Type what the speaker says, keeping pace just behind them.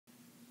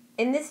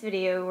In this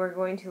video, we're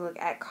going to look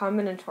at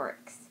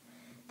combinatorics.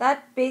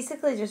 That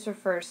basically just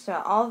refers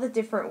to all the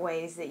different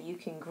ways that you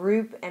can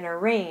group and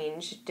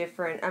arrange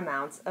different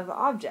amounts of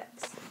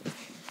objects.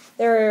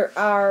 There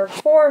are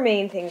four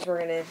main things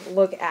we're going to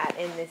look at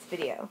in this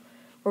video.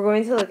 We're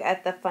going to look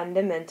at the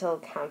fundamental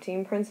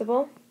counting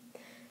principle.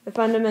 The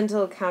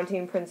fundamental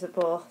counting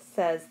principle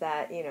says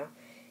that,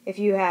 if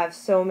you have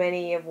so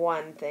many of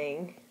one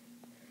thing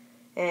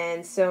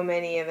and so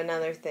many of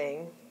another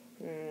thing,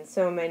 and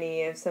so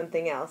many of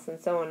something else,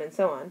 and so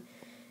on,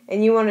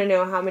 and you want to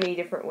know how many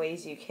different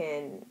ways you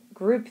can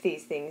group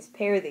these things,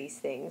 pair these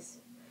things,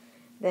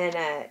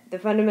 then the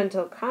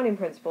fundamental counting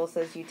principle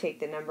says you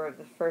take the number of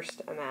the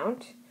first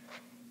amount,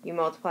 you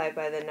multiply it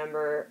by the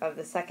number of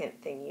the second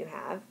thing you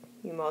have,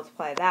 you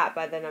multiply that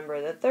by the number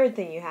of the third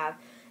thing you have,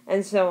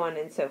 and so on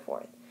and so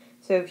forth.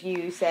 So if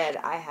you said,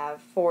 I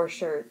have 4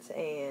 shirts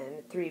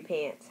and 3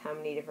 pants, how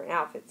many different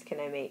outfits can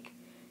I make?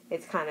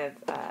 It's kind of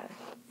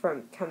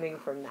coming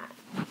from that.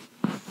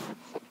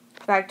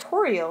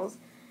 Factorials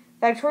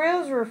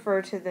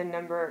refer to the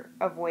number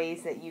of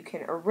ways that you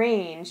can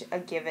arrange a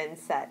given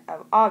set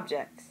of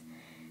objects.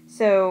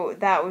 So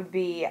that would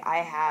be, I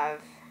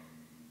have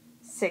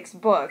 6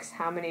 books,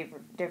 how many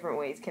different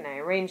ways can I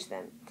arrange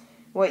them?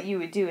 What you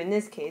would do in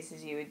this case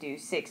is you would do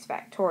 6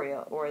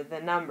 factorial, or the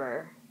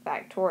number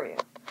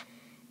factorial.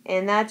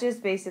 And that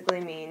just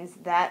basically means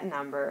that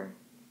number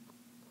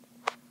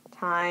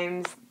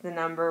times the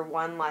number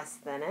 1 less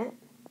than it,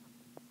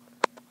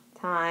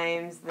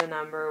 times the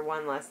number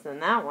 1 less than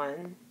that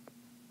one,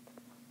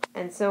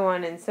 and so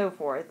on and so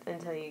forth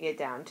until you get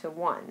down to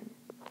 1.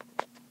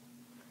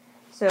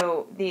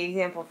 So the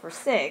example for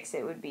 6,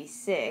 it would be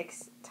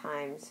 6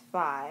 times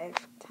 5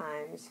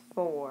 times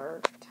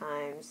 4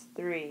 times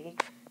 3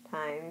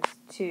 times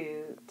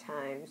 2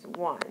 times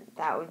 1.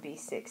 That would be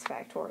 6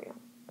 factorial.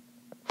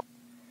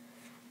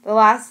 The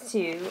last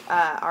two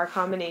are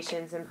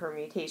combinations and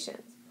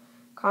permutations.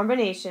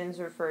 Combinations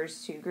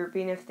refers to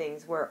grouping of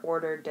things where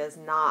order does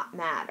not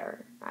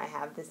matter. I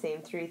have the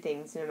same 3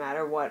 things no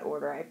matter what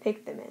order I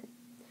pick them in.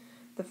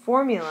 The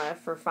formula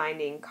for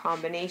finding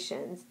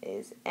combinations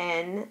is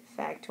n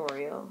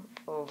factorial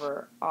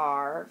over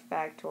r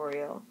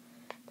factorial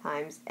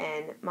times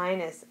n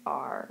minus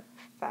r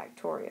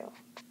factorial.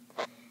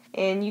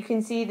 And you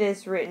can see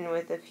this written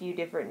with a few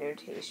different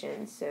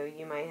notations. So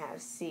you might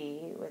have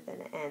c with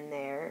an n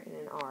there and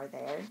an r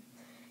there.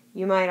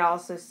 You might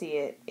also see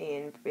it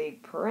in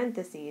big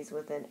parentheses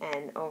with an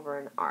n over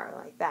an r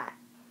like that.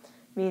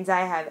 It means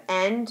I have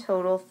n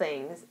total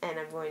things and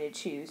I'm going to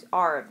choose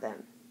r of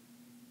them.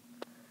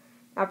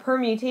 Now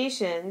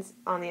permutations,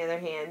 on the other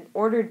hand,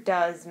 order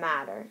does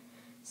matter.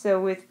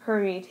 So with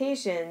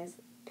permutations,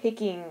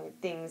 picking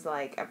things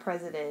like a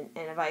president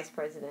and a vice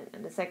president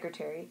and a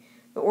secretary,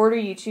 the order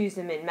you choose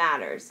them in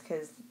matters,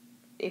 because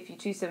if you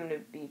choose someone to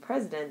be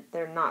president,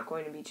 they're not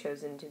going to be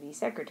chosen to be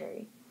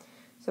secretary.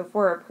 So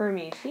for a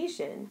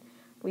permutation,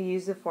 we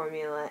use the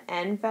formula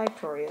n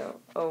factorial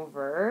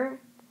over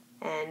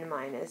n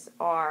minus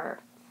r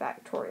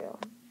factorial.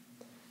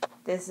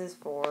 This is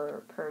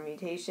for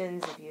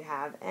permutations if you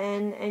have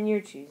n and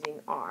you're choosing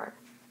r.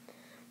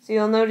 So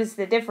you'll notice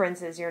the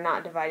difference is you're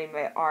not dividing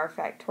by r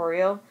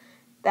factorial.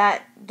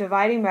 That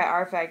dividing by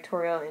r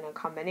factorial in a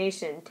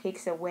combination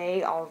takes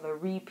away all the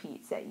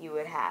repeats that you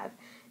would have,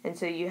 and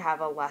so you have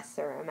a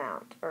lesser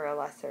amount or a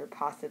lesser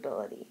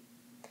possibility.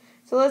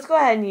 So let's go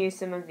ahead and use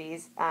some of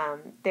these.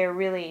 They're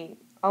really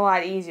a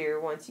lot easier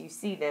once you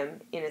see them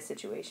in a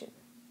situation.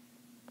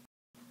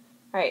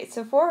 Alright,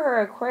 so for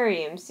her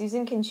aquarium,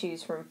 Susan can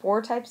choose from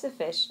 4 types of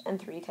fish and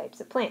 3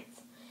 types of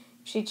plants.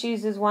 If she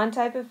chooses 1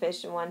 type of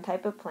fish and 1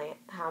 type of plant,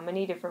 how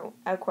many different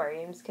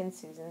aquariums can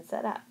Susan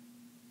set up?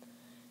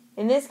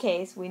 In this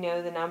case, we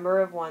know the number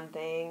of one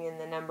thing and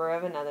the number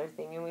of another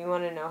thing, and we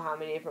want to know how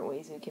many different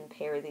ways we can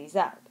pair these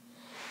up.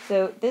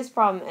 So this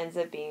problem ends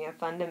up being a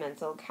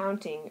fundamental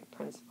counting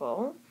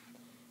principle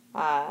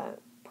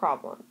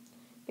problem.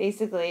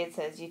 Basically, it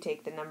says you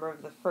take the number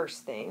of the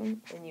first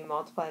thing and you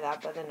multiply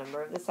that by the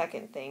number of the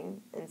second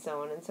thing, and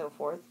so on and so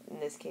forth. In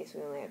this case,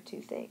 we only have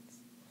 2 things.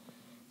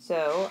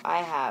 So I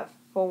have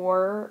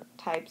 4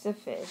 types of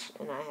fish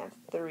and I have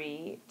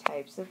 3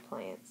 types of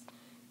plants.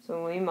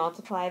 So when we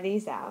multiply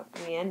these out,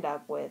 we end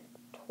up with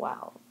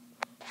 12.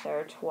 There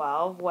are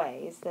 12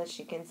 ways that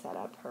she can set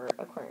up her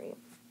aquarium.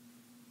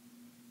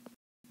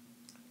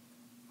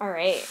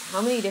 Alright,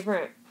 how many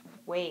different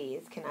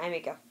ways can I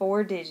make a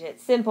 4-digit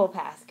simple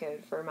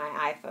passcode for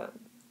my iPhone?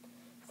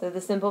 So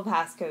the simple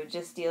passcode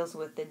just deals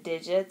with the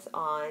digits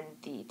on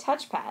the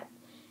touchpad.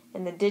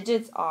 And the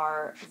digits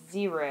are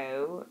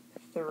 0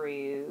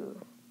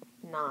 through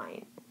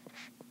 9.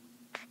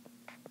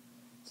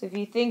 So if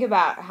you think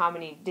about how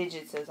many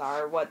digits those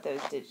are, what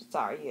those digits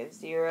are, you have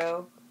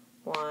 0,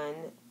 1,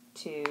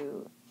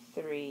 2,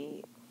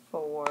 3,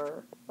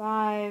 4,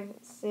 5,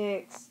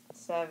 6,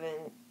 7,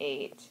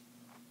 8,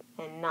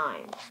 and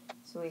 9.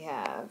 So we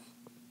have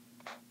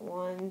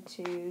 1,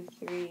 2,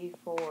 3,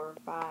 4,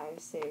 5,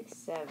 6,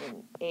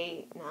 7,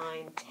 8, 9,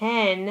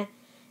 10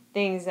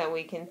 things that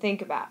we can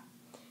think about.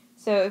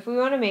 So if we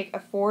want to make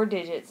a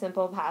 4-digit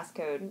simple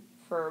passcode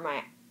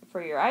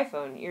for your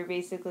iPhone, you're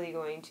basically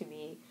going to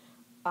be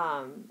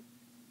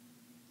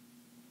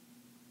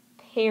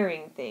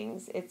pairing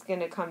things. It's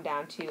going to come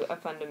down to a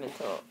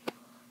fundamental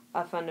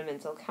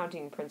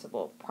counting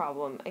principle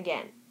problem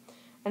again.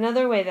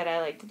 Another way that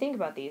I like to think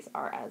about these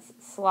are as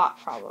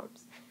slot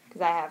problems,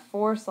 because I have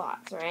 4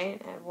 slots,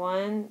 right? I have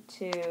 1,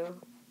 2,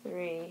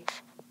 3,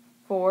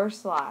 4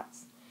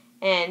 slots,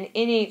 and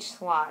in each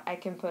slot I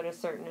can put a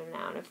certain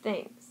amount of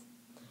things.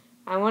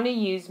 I want to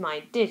use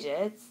my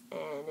digits,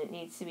 and it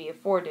needs to be a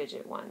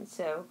 4-digit one.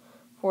 So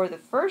for the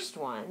first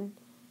one,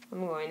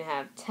 I'm going to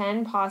have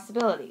 10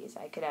 possibilities.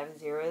 I could have a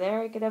 0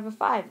 there, I could have a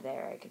 5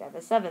 there, I could have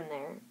a 7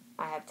 there.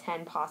 I have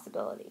 10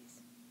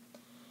 possibilities.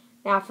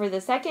 Now for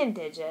the second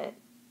digit,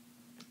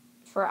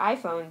 for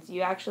iPhones,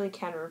 you actually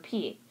can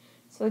repeat.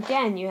 So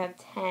again, you have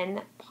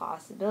 10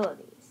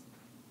 possibilities.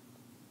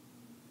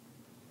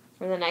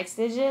 For the next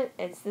digit,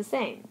 it's the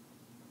same.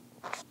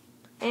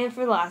 And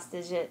for the last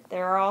digit,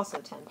 there are also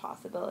 10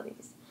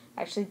 possibilities.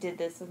 I actually did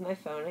this with my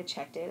phone. I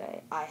checked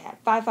it. I had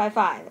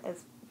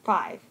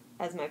 555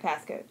 as my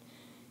passcode.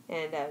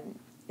 And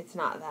it's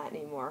not that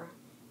anymore,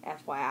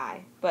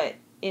 FYI. But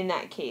in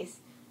that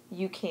case,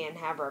 you can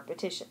have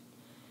repetition.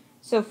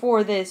 So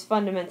for this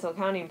fundamental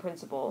counting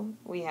principle,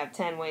 we have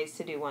 10 ways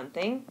to do one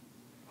thing,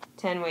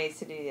 10 ways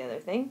to do the other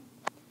thing,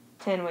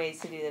 10 ways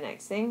to do the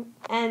next thing,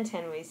 and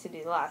 10 ways to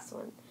do the last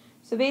one.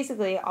 So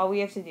basically, all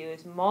we have to do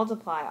is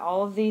multiply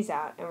all of these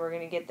out, and we're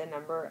going to get the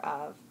number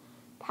of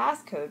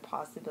passcode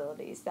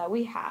possibilities that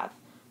we have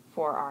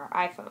for our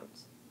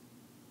iPhones.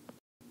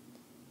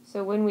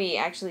 So when we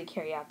actually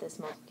carry out this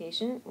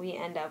multiplication, we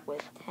end up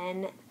with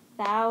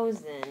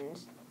 10,000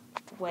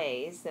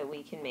 ways that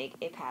we can make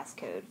a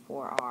passcode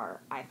for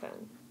our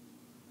iPhone.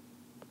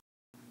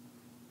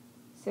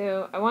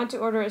 So I want to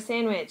order a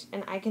sandwich,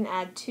 and I can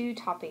add 2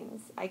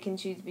 toppings. I can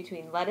choose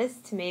between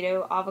lettuce,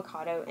 tomato,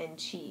 avocado, and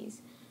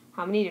cheese.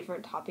 How many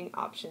different topping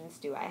options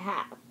do I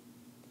have?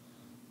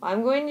 Well,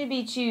 I'm going to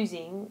be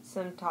choosing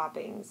some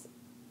toppings,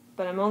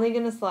 but I'm only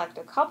going to select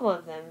a couple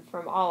of them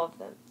from all of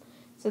them.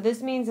 So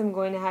this means I'm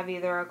going to have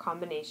either a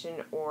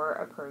combination or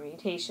a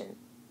permutation.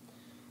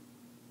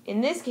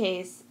 In this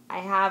case, I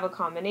have a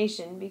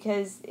combination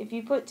because if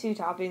you put 2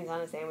 toppings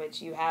on a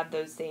sandwich, you have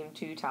those same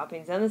 2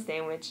 toppings on the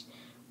sandwich,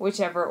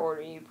 whichever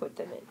order you put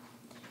them in.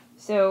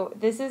 So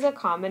this is a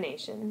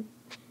combination,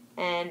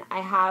 and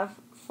I have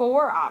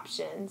 4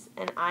 options,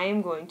 and I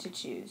am going to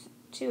choose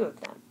 2 of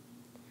them.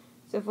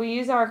 So if we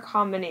use our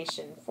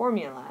combination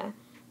formula,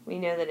 we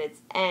know that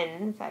it's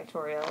n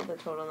factorial, the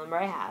total number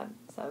I have,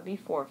 so that would be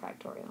 4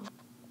 factorial,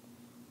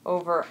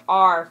 over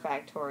r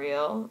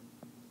factorial,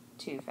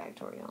 2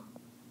 factorial,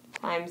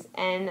 times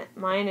n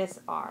minus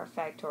r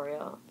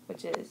factorial,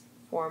 which is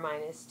 4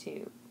 minus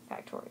 2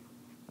 factorial.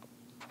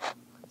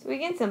 So we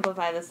can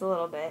simplify this a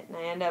little bit, and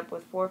I end up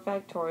with 4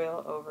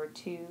 factorial over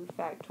 2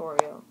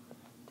 factorial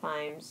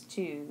times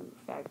 2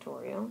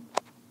 factorial.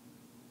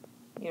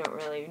 You don't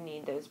really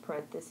need those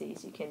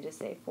parentheses. You can just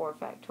say 4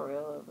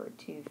 factorial over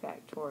 2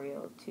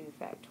 factorial, 2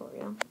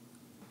 factorial.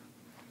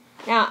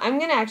 Now, I'm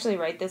going to actually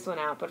write this one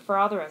out, but for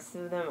all the rest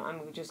of them,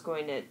 I'm just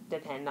going to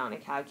depend on a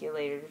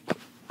calculator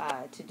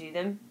to do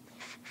them.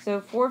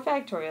 So 4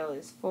 factorial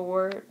is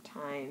 4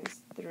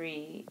 times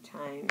 3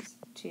 times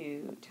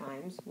 2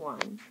 times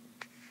 1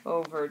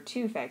 over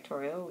 2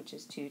 factorial, which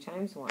is 2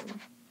 times 1,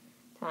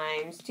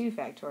 times 2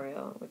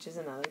 factorial, which is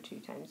another 2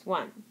 times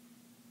 1.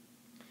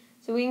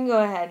 So we can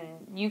go ahead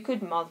and you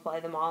could multiply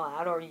them all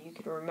out, or you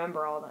could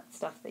remember all that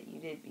stuff that you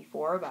did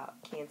before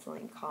about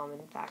canceling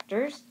common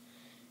factors.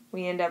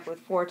 We end up with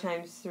 4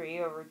 times 3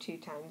 over 2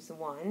 times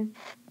 1.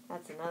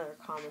 That's another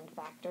common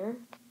factor.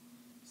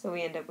 So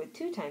we end up with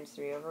 2 times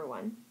 3 over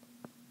 1.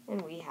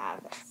 And we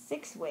have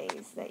 6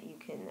 ways that you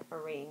can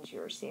arrange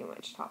your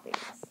sandwich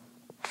toppings.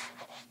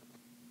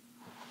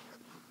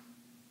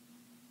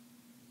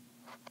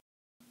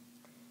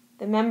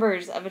 The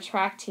members of a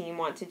track team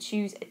want to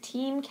choose a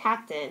team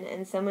captain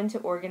and someone to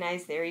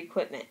organize their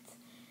equipment.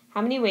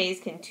 How many ways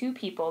can 2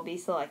 people be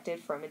selected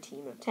from a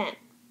team of 10?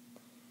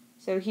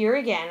 So here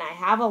again, I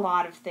have a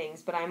lot of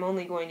things, but I'm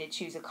only going to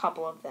choose a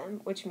couple of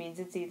them, which means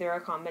it's either a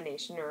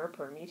combination or a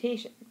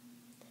permutation.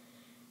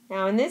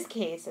 Now in this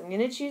case, I'm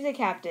going to choose a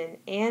captain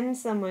and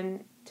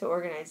someone to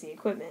organize the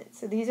equipment.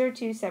 So these are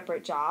 2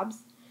 separate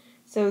jobs.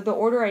 So the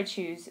order I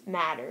choose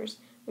matters,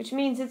 which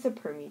means it's a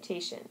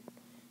permutation.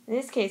 In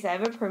this case, I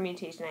have a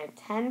permutation. I have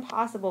 10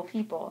 possible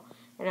people,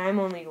 and I'm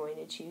only going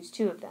to choose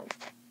 2 of them.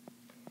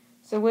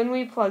 So when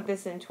we plug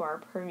this into our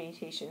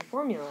permutation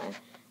formula,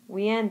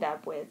 we end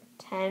up with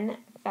 10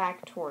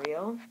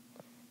 factorial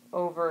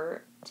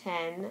over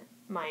 10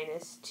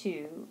 minus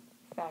 2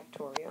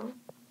 factorial,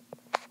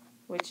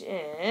 which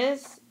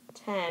is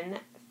 10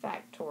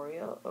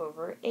 factorial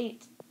over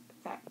 8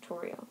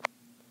 factorial.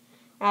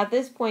 Now at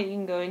this point, you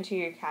can go into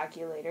your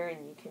calculator,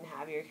 and you can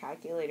have your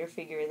calculator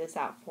figure this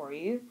out for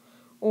you.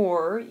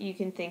 Or you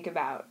can think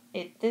about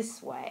it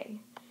this way.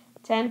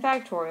 10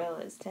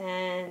 factorial is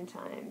 10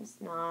 times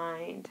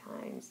 9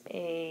 times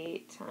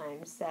 8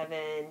 times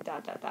 7,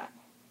 dot, dot, dot.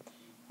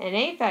 And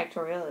 8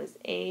 factorial is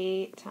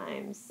 8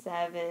 times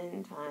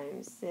 7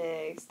 times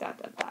 6, dot,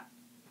 dot, dot.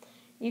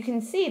 You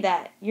can see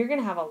that you're going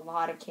to have a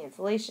lot of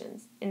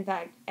cancellations. In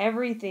fact,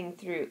 everything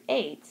through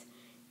 8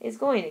 is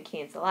going to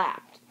cancel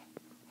out.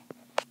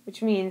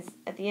 Which means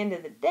at the end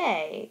of the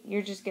day,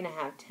 you're just going to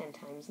have 10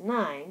 times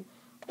 9,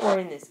 or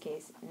in this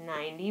case,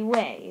 90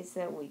 ways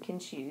that we can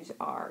choose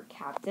our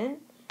captain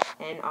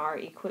and our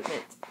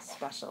equipment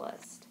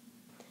specialist.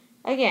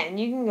 Again,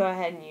 you can go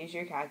ahead and use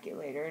your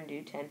calculator and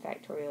do 10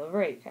 factorial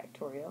over 8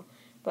 factorial,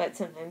 but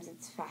sometimes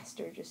it's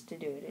faster just to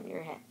do it in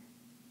your head.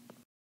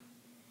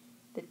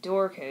 The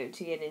door code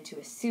to get into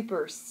a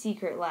super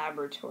secret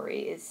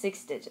laboratory is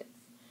 6 digits.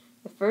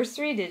 The first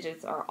 3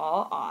 digits are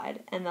all odd,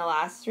 and the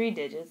last 3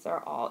 digits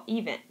are all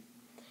even.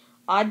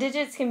 Odd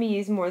digits can be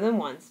used more than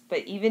once,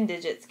 but even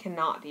digits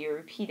cannot be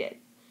repeated.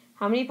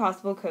 How many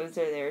possible codes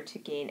are there to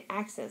gain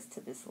access to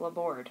this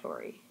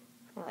laboratory?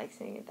 I like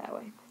saying it that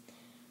way.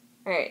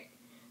 Alright,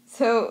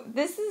 so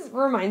this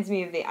reminds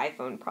me of the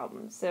iPhone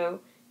problem. So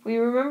if we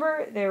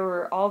remember, there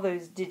were all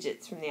those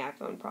digits from the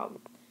iPhone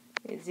problem.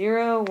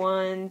 0,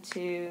 1,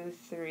 2,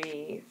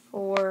 3,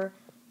 4,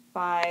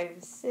 5,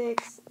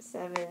 6,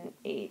 7,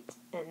 8,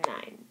 and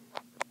 9.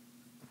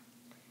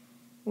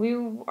 We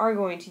are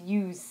going to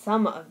use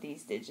some of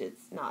these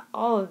digits, not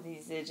all of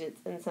these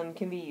digits, and some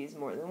can be used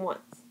more than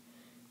once.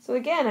 So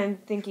again, I'm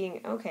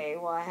thinking, okay,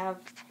 well I have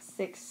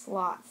 6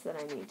 slots that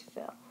I need to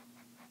fill.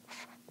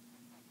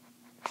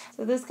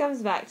 So this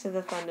comes back to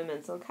the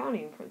fundamental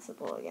counting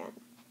principle again.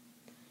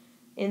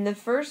 In the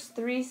first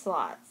 3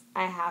 slots,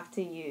 I have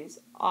to use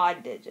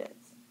odd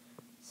digits.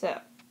 So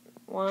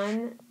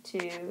 1,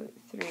 2,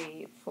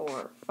 3,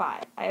 4,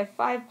 5. I have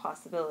 5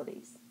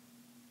 possibilities.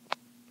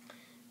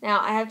 Now,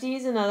 I have to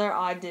use another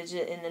odd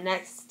digit in the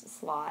next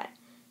slot,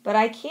 but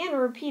I can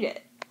repeat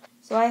it.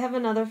 So I have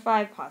another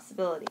 5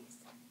 possibilities.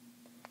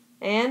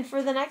 And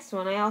for the next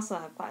one, I also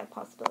have 5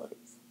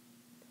 possibilities.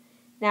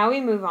 Now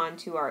we move on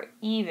to our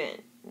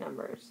even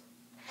numbers.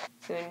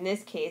 So in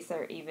this case,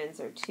 our evens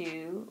are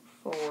 2,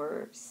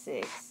 4,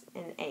 6,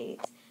 and 8.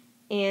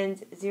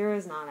 And 0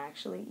 is not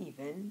actually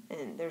even,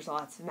 and there's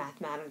lots of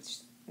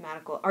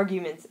mathematical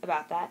arguments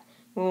about that.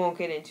 We won't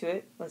get into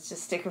it. Let's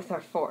just stick with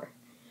our 4.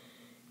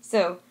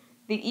 So,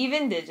 the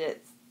even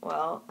digits,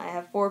 well, I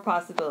have 4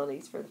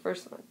 possibilities for the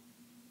first one.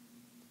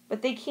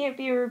 But they can't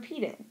be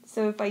repeated.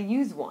 So if I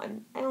use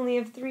 1, I only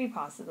have 3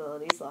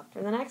 possibilities left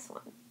for the next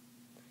one.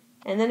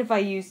 And then if I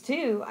use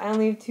 2, I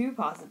only have 2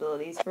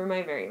 possibilities for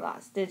my very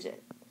last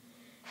digit.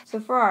 So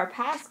for our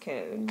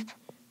passcode,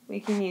 we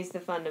can use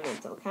the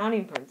fundamental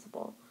counting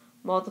principle,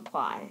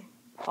 multiply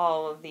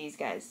all of these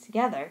guys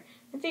together,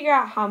 and figure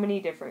out how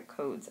many different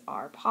codes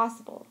are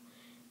possible.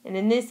 And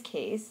in this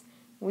case,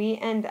 we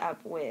end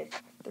up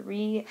with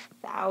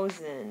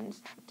 3,000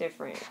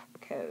 different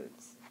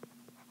codes.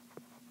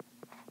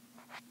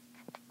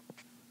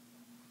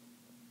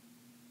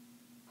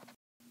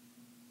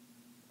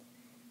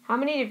 How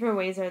many different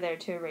ways are there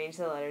to arrange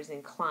the letters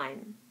in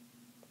Klein?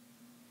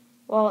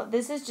 Well,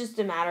 this is just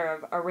a matter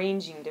of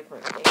arranging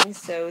different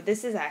things, so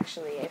this is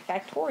actually a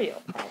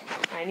factorial problem.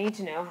 I need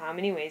to know how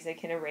many ways I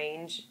can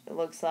arrange, it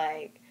looks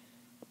like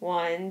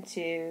 1,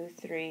 2,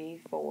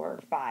 3, 4,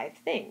 5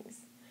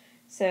 things.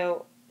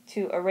 So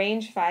to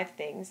arrange 5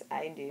 things,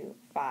 I do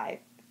 5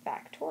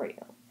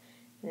 factorial.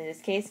 In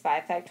this case,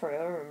 5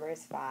 factorial, remember,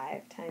 is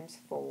 5 times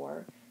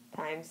 4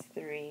 times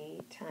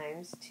 3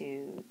 times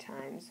 2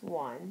 times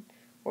 1.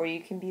 Or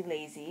you can be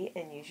lazy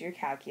and use your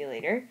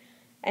calculator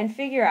and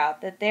figure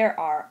out that there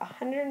are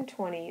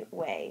 120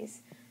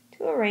 ways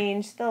to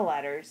arrange the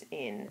letters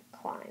in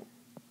Klein.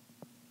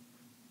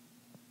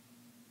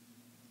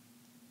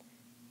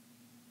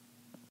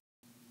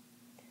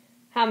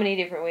 How many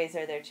different ways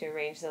are there to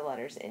arrange the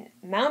letters in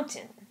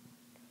Mountain?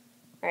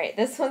 Alright,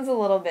 this one's a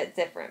little bit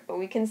different, but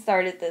we can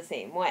start it the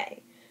same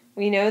way.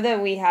 We know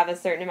that we have a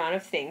certain amount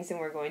of things and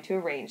we're going to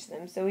arrange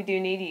them, so we do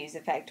need to use a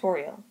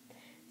factorial.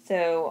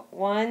 So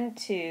 1,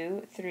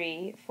 2,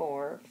 3,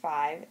 4,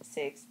 5,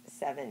 6,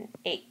 7,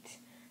 8.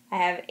 I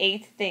have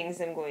 8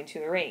 things I'm going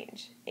to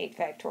arrange, 8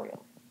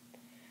 factorial.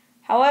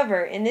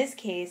 However, in this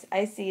case,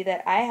 I see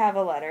that I have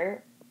a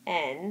letter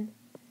N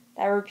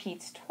that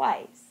repeats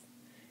twice.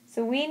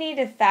 So we need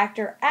to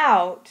factor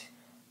out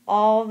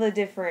all the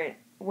different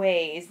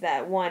ways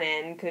that one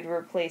N could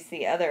replace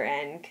the other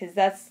N, because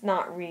that's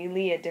not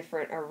really a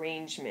different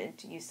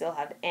arrangement. You still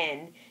have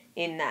N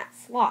in that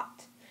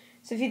slot.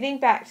 So if you think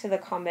back to the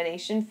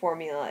combination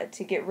formula,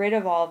 to get rid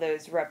of all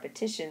those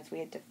repetitions, we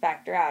had to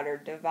factor out or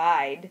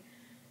divide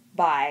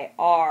by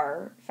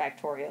R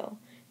factorial.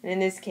 And in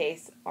this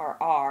case, our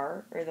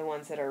R, or the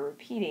ones that are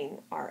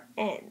repeating, are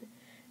N.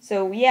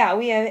 So yeah,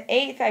 we have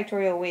 8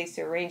 factorial ways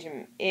to arrange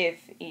them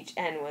if each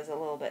N was a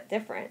little bit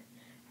different.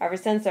 However,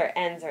 since our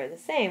N's are the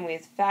same, we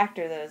have to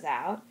factor those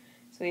out.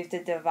 So we have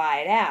to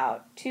divide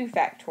out 2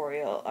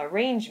 factorial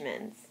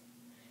arrangements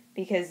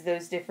because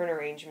those different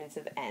arrangements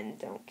of N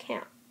don't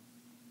count.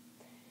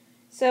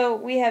 So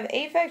we have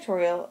 8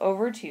 factorial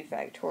over 2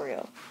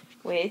 factorial,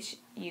 which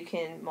you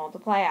can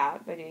multiply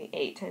out by doing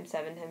 8 times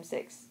 7 times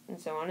 6 and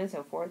so on and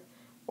so forth,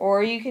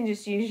 or you can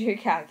just use your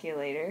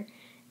calculator,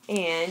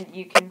 and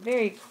you can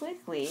very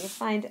quickly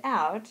find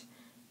out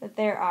that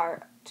there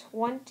are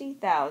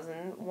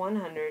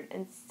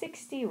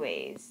 20,160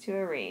 ways to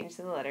arrange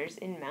the letters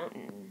in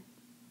mountain.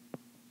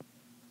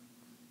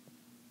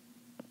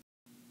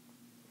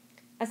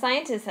 A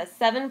scientist has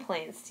 7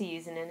 plants to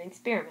use in an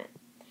experiment.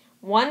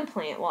 1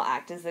 plant will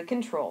act as the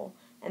control,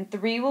 and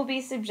 3 will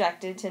be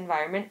subjected to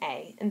environment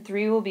A, and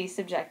 3 will be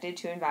subjected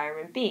to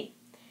environment B.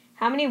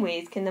 How many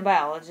ways can the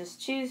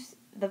biologist choose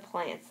the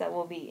plants that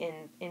will be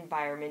in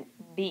environment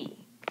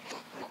B?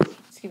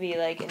 This could be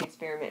like an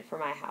experiment for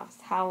my house.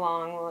 How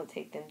long will it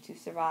take them to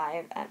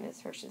survive at Miss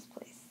Hirsch's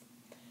place?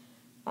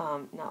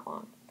 Not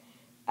long.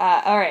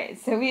 Alright,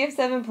 so we have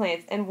 7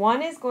 plants, and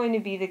 1 is going to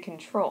be the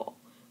control,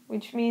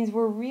 which means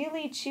we're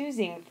really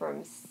choosing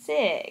from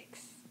 6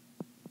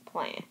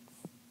 plants.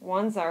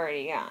 1's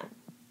already gone.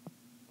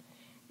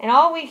 And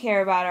all we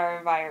care about are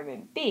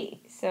environment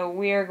B, so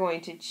we are going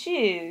to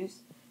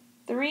choose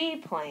 3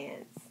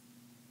 plants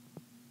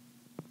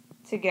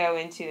to go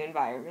into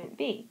environment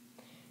B.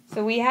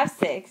 So we have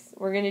 6,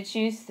 we're going to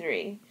choose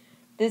 3.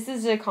 This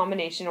is a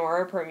combination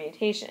or a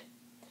permutation.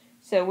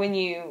 So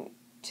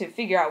to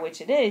figure out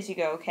which it is, you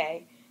go,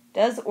 okay,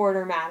 does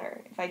order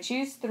matter? If I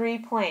choose 3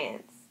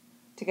 plants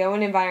to go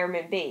in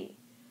environment B,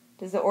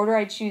 does the order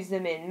I choose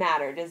them in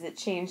matter? Does it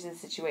change the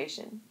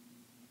situation?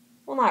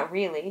 Well, not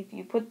really. If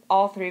you put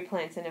all 3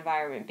 plants in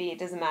environment B, it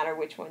doesn't matter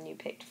which one you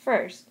picked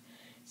first.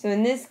 So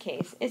in this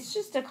case, it's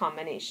just a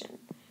combination.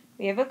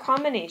 We have a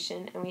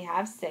combination, and we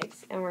have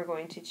 6, and we're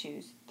going to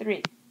choose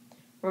 3.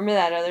 Remember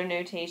that other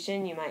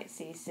notation? You might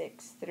see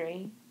 6,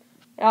 3.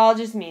 It all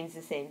just means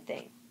the same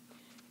thing.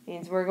 It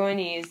means we're going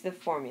to use the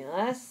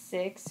formula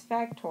 6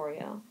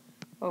 factorial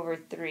over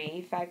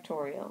 3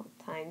 factorial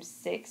times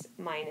 6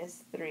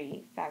 minus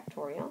 3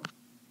 factorial,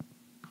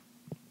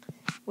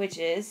 which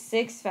is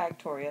 6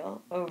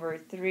 factorial over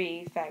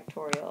 3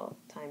 factorial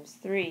times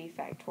 3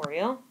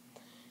 factorial.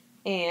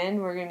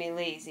 And we're going to be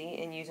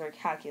lazy and use our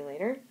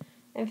calculator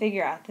and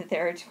figure out that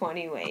there are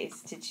 20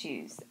 ways to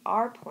choose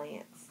our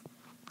plants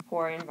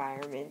for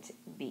environment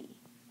B.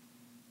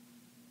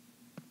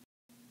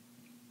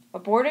 A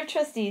board of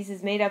trustees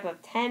is made up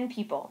of 10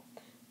 people.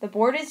 The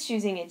board is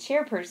choosing a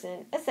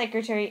chairperson, a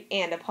secretary,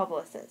 and a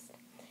publicist.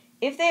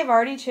 If they have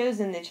already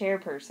chosen the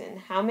chairperson,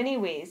 how many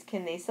ways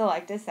can they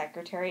select a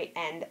secretary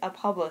and a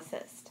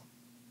publicist?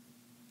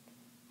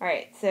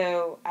 Alright,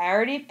 so I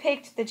already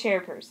picked the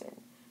chairperson,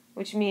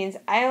 which means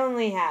I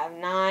only have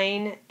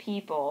 9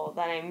 people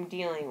that I'm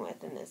dealing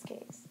with in this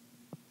case.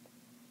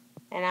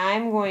 And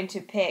I'm going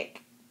to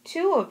pick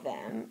 2 of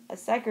them, a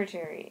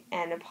secretary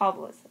and a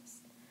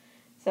publicist.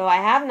 So I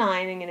have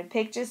 9, I'm going to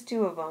pick just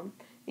 2 of them.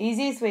 The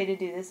easiest way to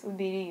do this would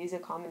be to use a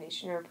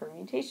combination or a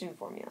permutation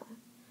formula.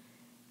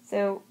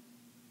 So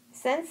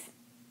since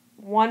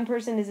one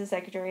person is a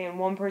secretary and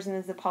one person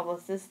is a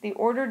publicist, the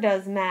order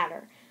does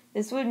matter.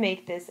 This would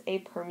make this a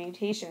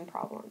permutation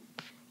problem.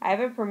 I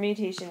have a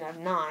permutation of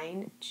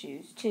 9,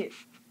 choose 2.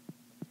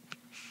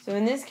 So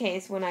in this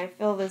case, when I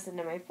fill this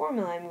into my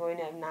formula, I'm going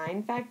to have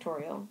 9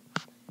 factorial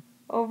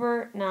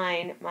over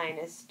 9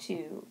 minus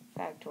 2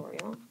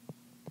 factorial,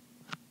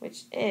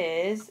 which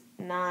is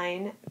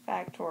 9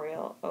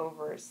 factorial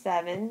over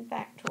 7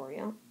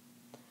 factorial.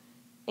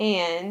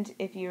 And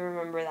if you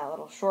remember that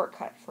little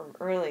shortcut from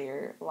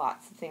earlier,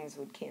 lots of things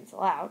would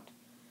cancel out.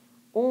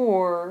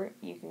 Or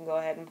you can go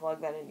ahead and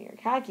plug that into your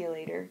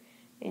calculator,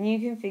 and you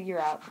can figure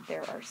out that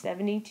there are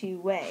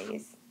 72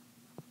 ways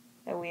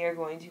that we are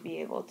going to be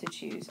able to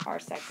choose our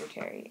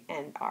secretary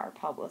and our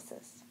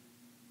publicist.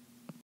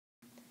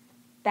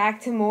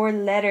 Back to more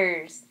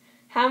letters.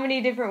 How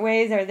many different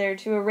ways are there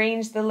to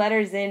arrange the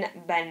letters in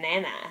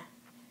banana?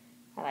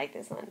 I like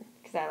this one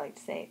because I like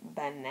to say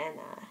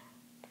banana.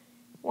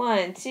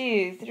 1,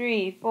 2,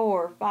 3,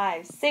 4,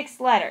 5, 6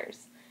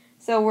 letters.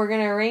 So we're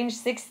going to arrange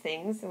 6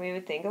 things, and we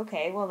would think,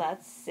 okay, well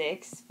that's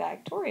 6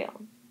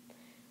 factorial.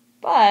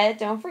 But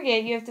don't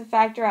forget you have to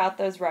factor out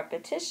those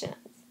repetitions.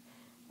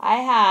 I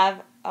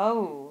have a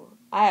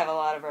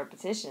lot of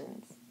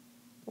repetitions.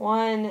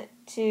 1,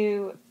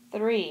 2,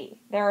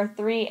 3. There are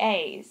 3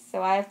 A's,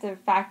 so I have to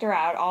factor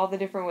out all the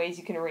different ways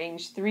you can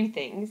arrange 3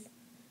 things,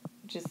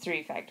 which is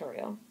 3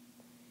 factorial.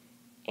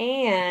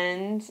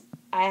 And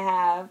I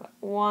have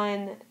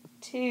 1,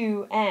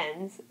 2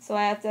 N's, so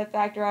I have to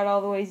factor out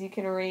all the ways you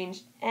can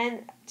arrange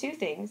 2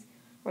 things,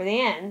 or the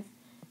N's,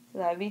 so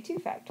that would be 2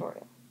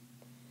 factorial.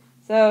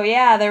 So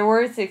yeah, there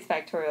were 6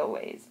 factorial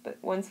ways, but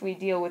once we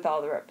deal with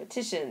all the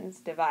repetitions,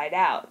 divide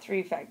out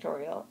 3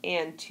 factorial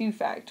and 2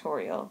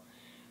 factorial,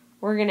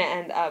 we're going to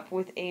end up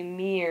with a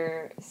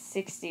mere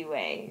 60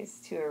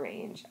 ways to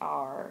arrange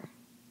our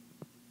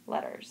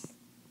letters.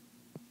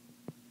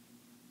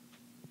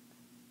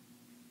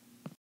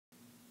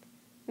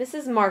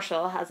 Mrs.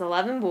 Marshall has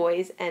 11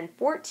 boys and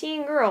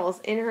 14 girls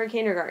in her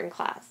kindergarten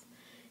class.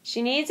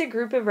 She needs a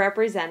group of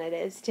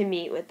representatives to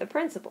meet with the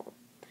principal.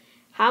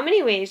 How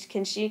many ways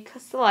can she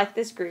select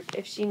this group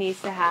if she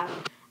needs to have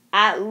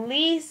at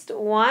least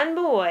 1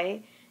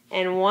 boy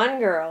and 1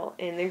 girl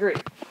in the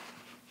group?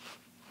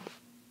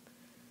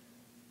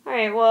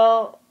 Alright,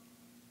 well,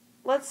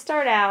 let's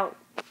start out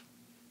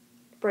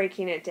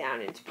breaking it down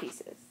into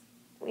pieces.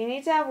 We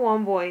need to have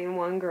one boy and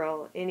one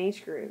girl in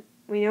each group.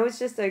 We know it's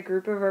just a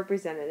group of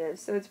representatives,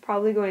 so it's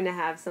probably going to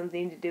have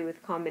something to do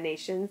with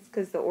combinations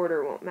because the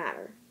order won't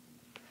matter.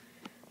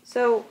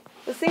 So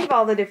let's think of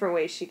all the different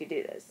ways she could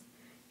do this.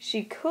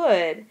 She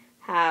could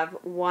have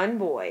one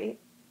boy,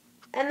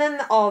 and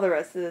then all the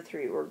rest of the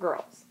three were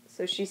girls.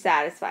 So she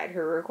satisfied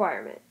her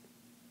requirement.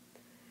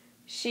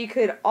 She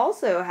could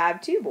also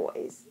have two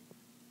boys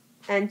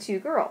and two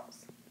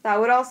girls.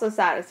 That would also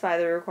satisfy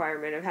the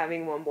requirement of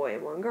having one boy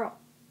and one girl.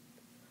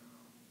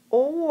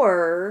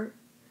 Or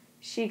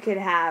she could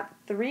have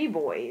three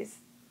boys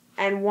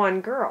and one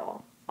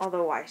girl.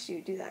 Although why she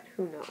would do that,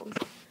 who knows.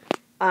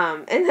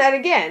 And that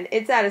again,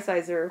 it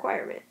satisfies the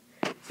requirement.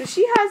 So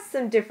she has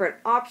some different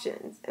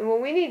options. And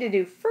what we need to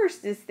do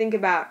first is think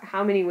about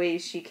how many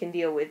ways she can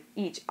deal with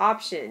each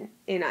option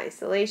in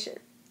isolation.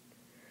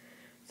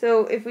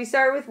 So if we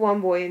start with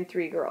one boy and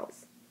three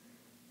girls,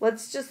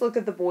 let's just look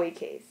at the boy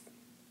case.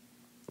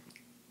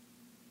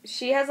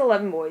 She has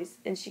 11 boys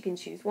and she can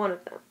choose one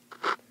of them.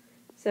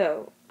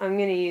 So I'm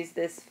going to use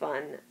this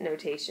fun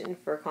notation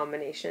for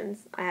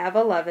combinations. I have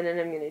 11 and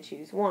I'm going to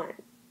choose 1.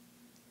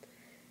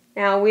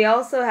 Now we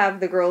also have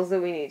the girls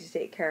that we need to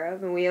take care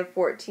of, and we have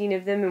 14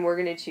 of them and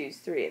we're going to choose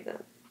 3 of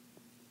them.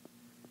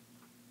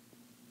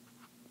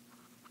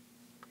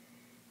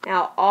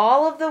 Now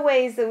all of the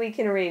ways that we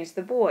can arrange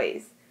the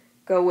boys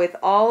go with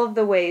all of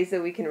the ways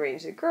that we can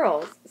arrange the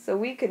girls, so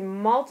we could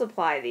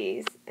multiply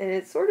these and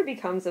it sort of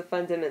becomes a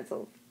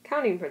fundamental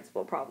counting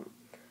principle problem.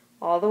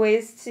 All the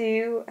ways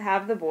to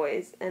have the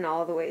boys and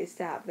all the ways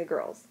to have the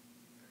girls.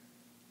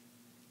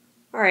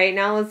 Alright,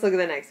 now let's look at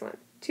the next one.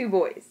 2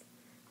 boys.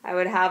 I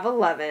would have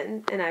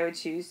 11 and I would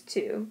choose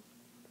 2.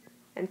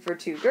 And for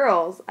 2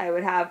 girls, I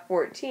would have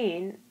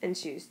 14 and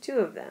choose 2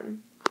 of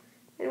them.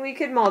 And we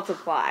could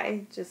multiply,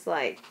 just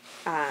like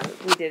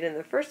we did in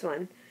the first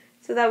one,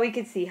 so that we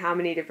could see how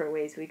many different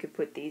ways we could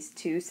put these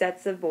 2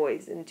 sets of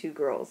boys and 2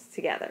 girls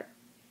together.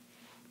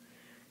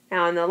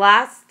 Now, in the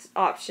last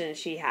option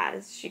she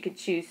has, she could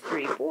choose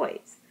 3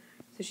 boys.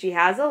 So she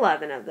has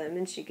 11 of them,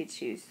 and she could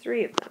choose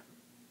 3 of them.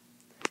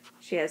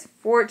 She has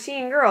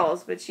 14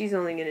 girls, but she's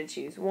only going to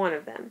choose 1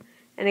 of them.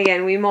 And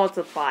again, we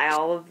multiply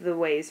all of the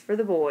ways for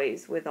the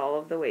boys with all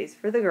of the ways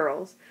for the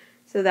girls,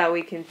 so that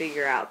we can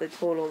figure out the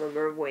total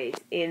number of ways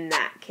in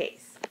that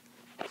case.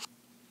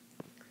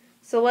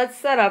 So let's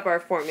set up our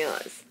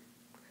formulas.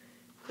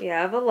 We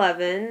have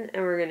 11,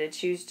 and we're going to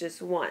choose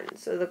just 1.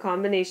 So the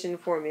combination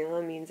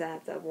formula means I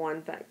have to have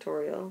 1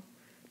 factorial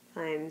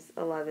times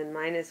 11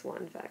 minus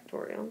 1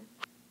 factorial.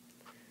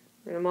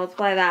 We're going to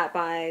multiply that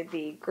by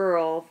the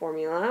girl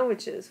formula,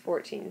 which is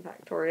 14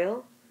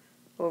 factorial,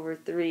 over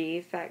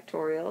 3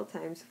 factorial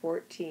times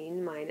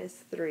 14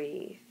 minus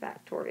 3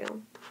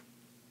 factorial.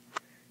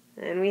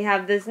 And we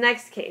have this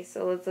next case,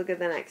 so let's look at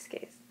the next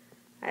case.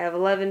 I have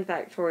 11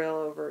 factorial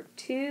over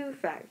 2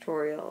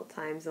 factorial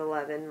times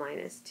 11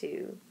 minus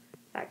 2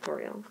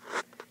 factorial.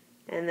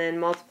 And then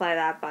multiply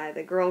that by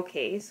the girl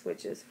case,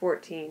 which is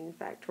 14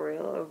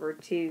 factorial over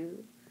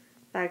 2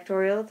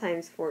 factorial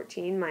times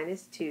 14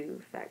 minus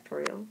 2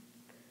 factorial.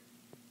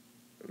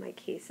 My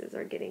cases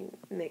are getting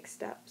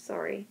mixed up,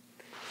 sorry.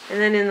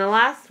 And then in the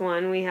last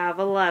one, we have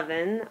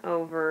 11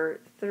 over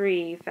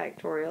 3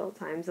 factorial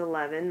times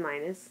 11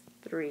 minus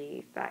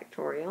 3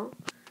 factorial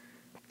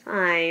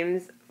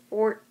times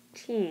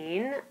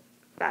 14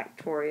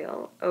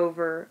 factorial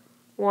over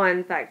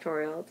 1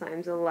 factorial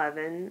times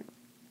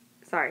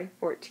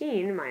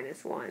 14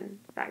 minus 1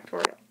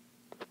 factorial.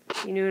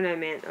 You knew what I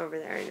meant over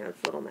there. I know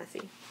it's a little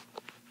messy.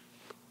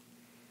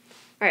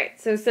 Alright,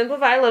 so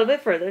simplify a little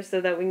bit further so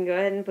that we can go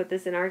ahead and put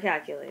this in our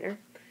calculator.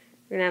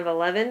 We're going to have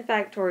 11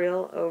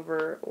 factorial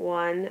over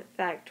 1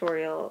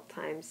 factorial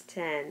times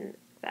 10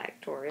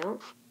 factorial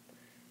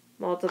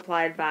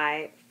multiplied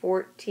by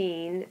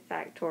 14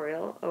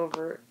 factorial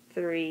over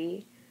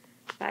 3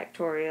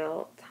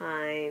 factorial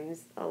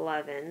times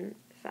 11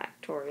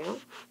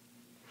 factorial.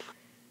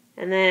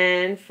 And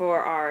then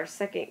for our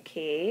second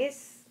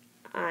case,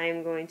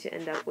 I'm going to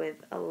end up with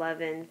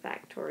 11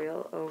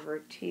 factorial over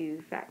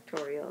 2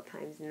 factorial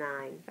times 9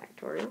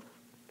 factorial.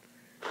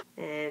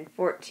 And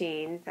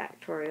 14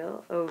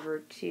 factorial over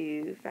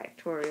 2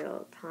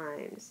 factorial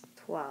times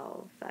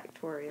 12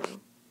 factorial.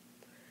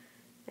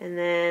 And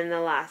then the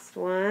last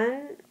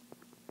one,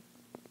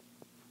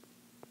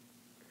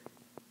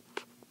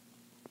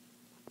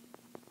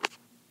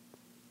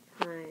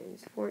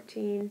 times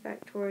 14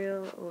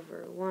 factorial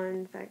over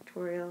 1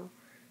 factorial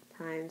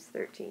times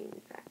 13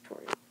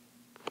 factorial.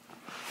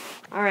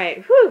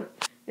 Alright, whew!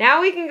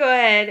 Now we can go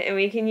ahead and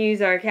we can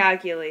use our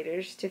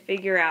calculators to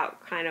figure out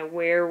kind of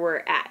where we're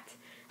at.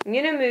 I'm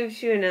going to move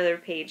to another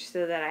page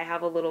so that I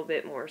have a little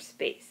bit more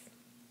space.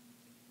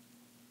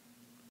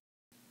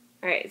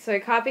 Alright, so I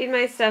copied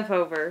my stuff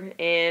over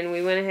and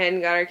we went ahead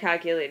and got our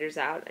calculators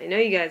out. I know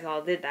you guys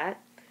all did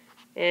that.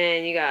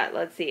 And you got,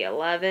 let's see,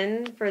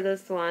 11 for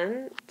this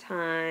one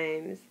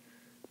times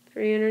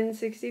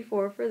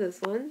 364 for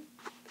this one.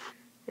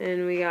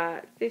 And we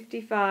got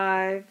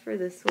 55 for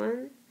this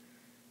one,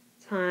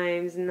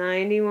 times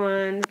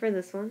 91 for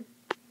this one.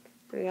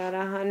 We got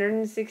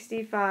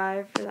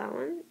 165 for that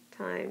one,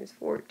 times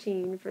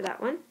 14 for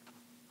that one.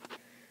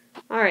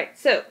 Alright,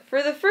 so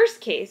for the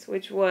first case,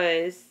 which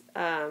was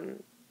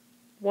 1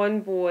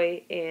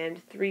 boy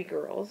and 3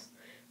 girls,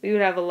 we would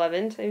have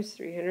 11 times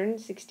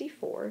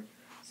 364.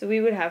 So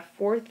we would have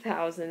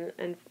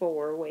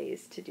 4,004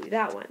 ways to do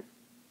that one.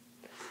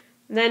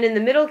 Then in the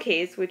middle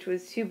case, which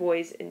was 2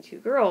 boys and 2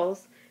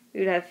 girls,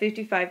 we would have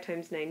 55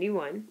 times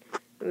 91.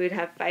 We would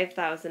have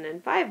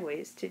 5,005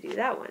 ways to do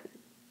that one.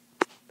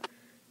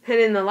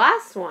 And in the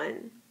last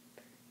one,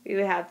 we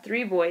would have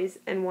 3 boys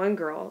and 1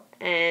 girl,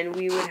 and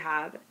we would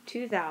have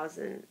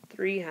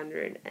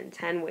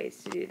 2,310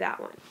 ways to do that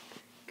one.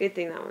 Good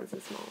thing that one's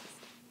the smallest.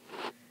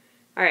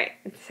 Alright,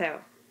 so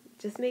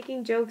just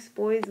making jokes,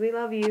 boys. We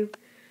love you.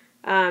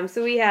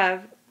 So we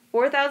have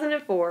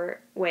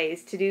 4,004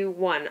 ways to do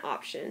one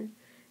option,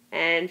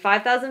 and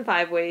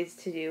 5,005 ways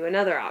to do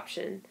another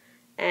option,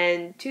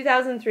 and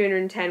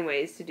 2,310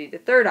 ways to do the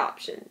third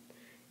option.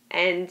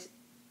 And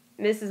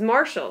Mrs.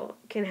 Marshall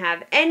can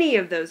have any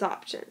of those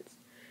options.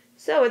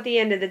 So at the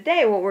end of the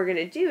day, what we're going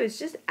to do is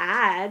just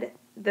add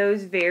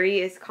those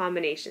various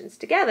combinations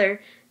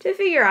together to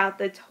figure out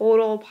the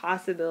total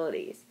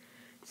possibilities.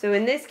 So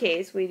in this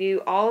case, we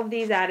do all of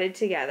these added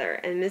together,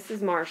 and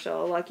Mrs.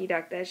 Marshall, lucky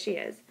duck that she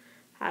is,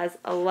 has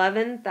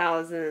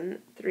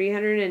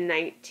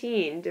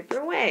 11,319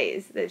 different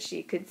ways that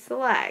she could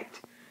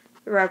select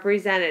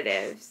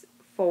representatives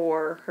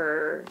for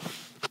her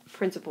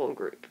principal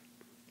group.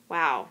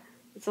 Wow,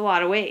 it's a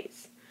lot of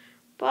ways.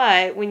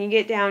 But when you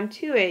get down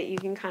to it, you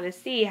can kind of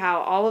see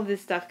how all of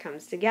this stuff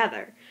comes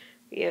together.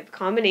 We have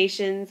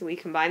combinations, we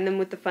combine them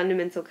with the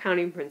fundamental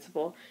counting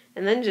principle,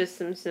 and then just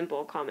some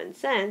simple common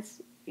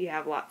sense. You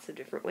have lots of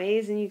different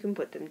ways and you can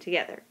put them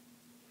together.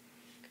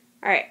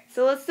 Alright,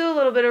 so let's do a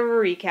little bit of a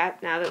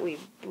recap now that we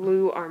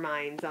blew our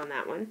minds on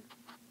that one.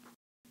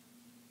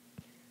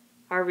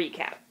 Our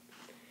recap.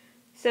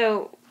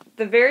 So,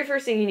 the very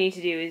first thing you need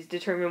to do is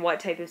determine what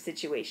type of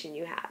situation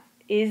you have.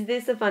 Is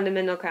this a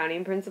fundamental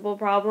counting principle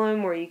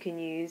problem where you can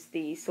use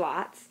the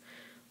slots,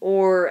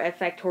 or a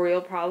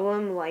factorial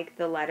problem like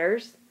the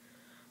letters?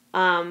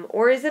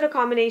 Or is it a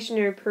combination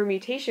or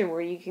permutation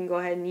where you can go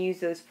ahead and use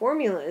those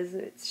formulas?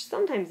 It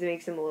sometimes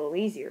makes them a little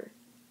easier.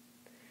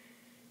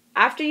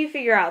 After you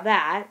figure out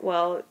that,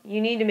 well, you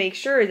need to make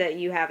sure that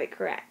you have it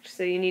correct.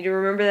 So you need to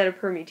remember that a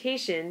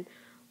permutation,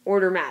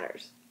 order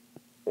matters.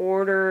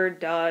 Order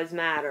does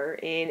matter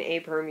in a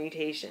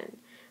permutation.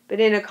 But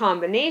in a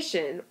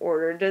combination,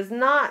 order does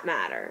not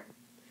matter.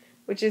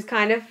 Which is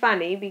kind of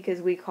funny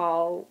because we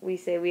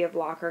say we have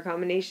locker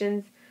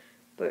combinations,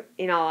 but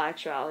in all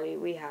actuality,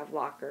 we have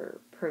locker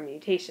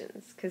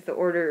permutations, because the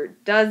order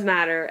does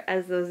matter,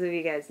 as those of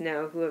you guys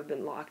know who have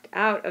been locked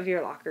out of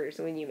your lockers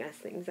when you mess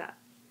things up.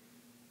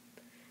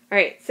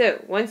 Alright,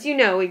 so once you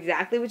know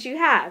exactly what you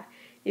have,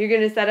 you're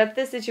going to set up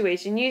the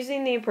situation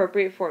using the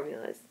appropriate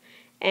formulas,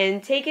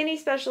 and take any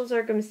special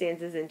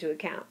circumstances into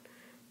account.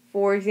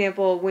 For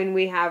example, when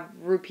we have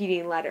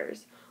repeating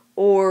letters,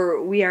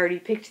 or we already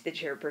picked the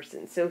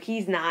chairperson, so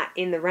he's not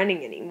in the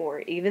running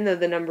anymore. Even though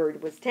the number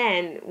was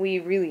 10, we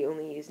really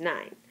only used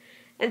 9.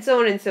 And so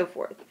on and so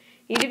forth.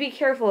 You need to be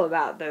careful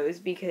about those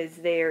because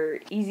they're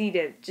easy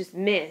to just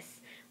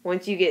miss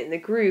once you get in the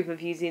groove of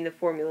using the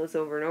formulas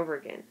over and over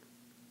again.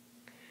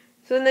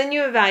 So then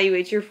you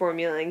evaluate your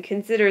formula and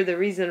consider the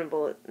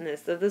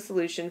reasonableness of the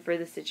solution for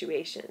the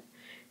situation.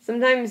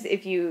 Sometimes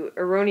if you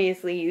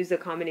erroneously use a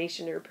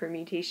combination or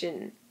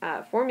permutation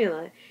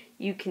formula,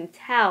 you can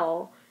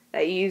tell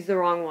that you used the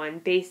wrong one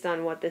based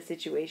on what the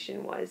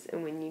situation was,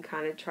 and when you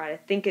kind of try to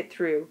think it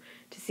through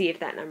to see if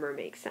that number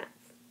makes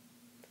sense.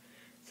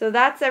 So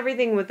that's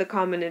everything with the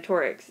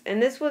combinatorics,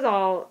 and this was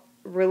all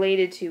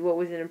related to what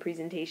was in a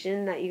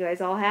presentation that you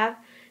guys all have,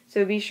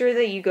 so be sure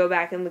that you go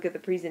back and look at the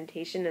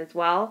presentation as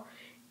well,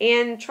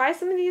 and try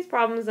some of these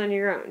problems on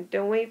your own.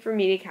 Don't wait for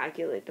me to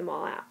calculate them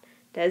all out.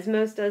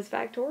 Desmos does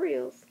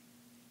factorials.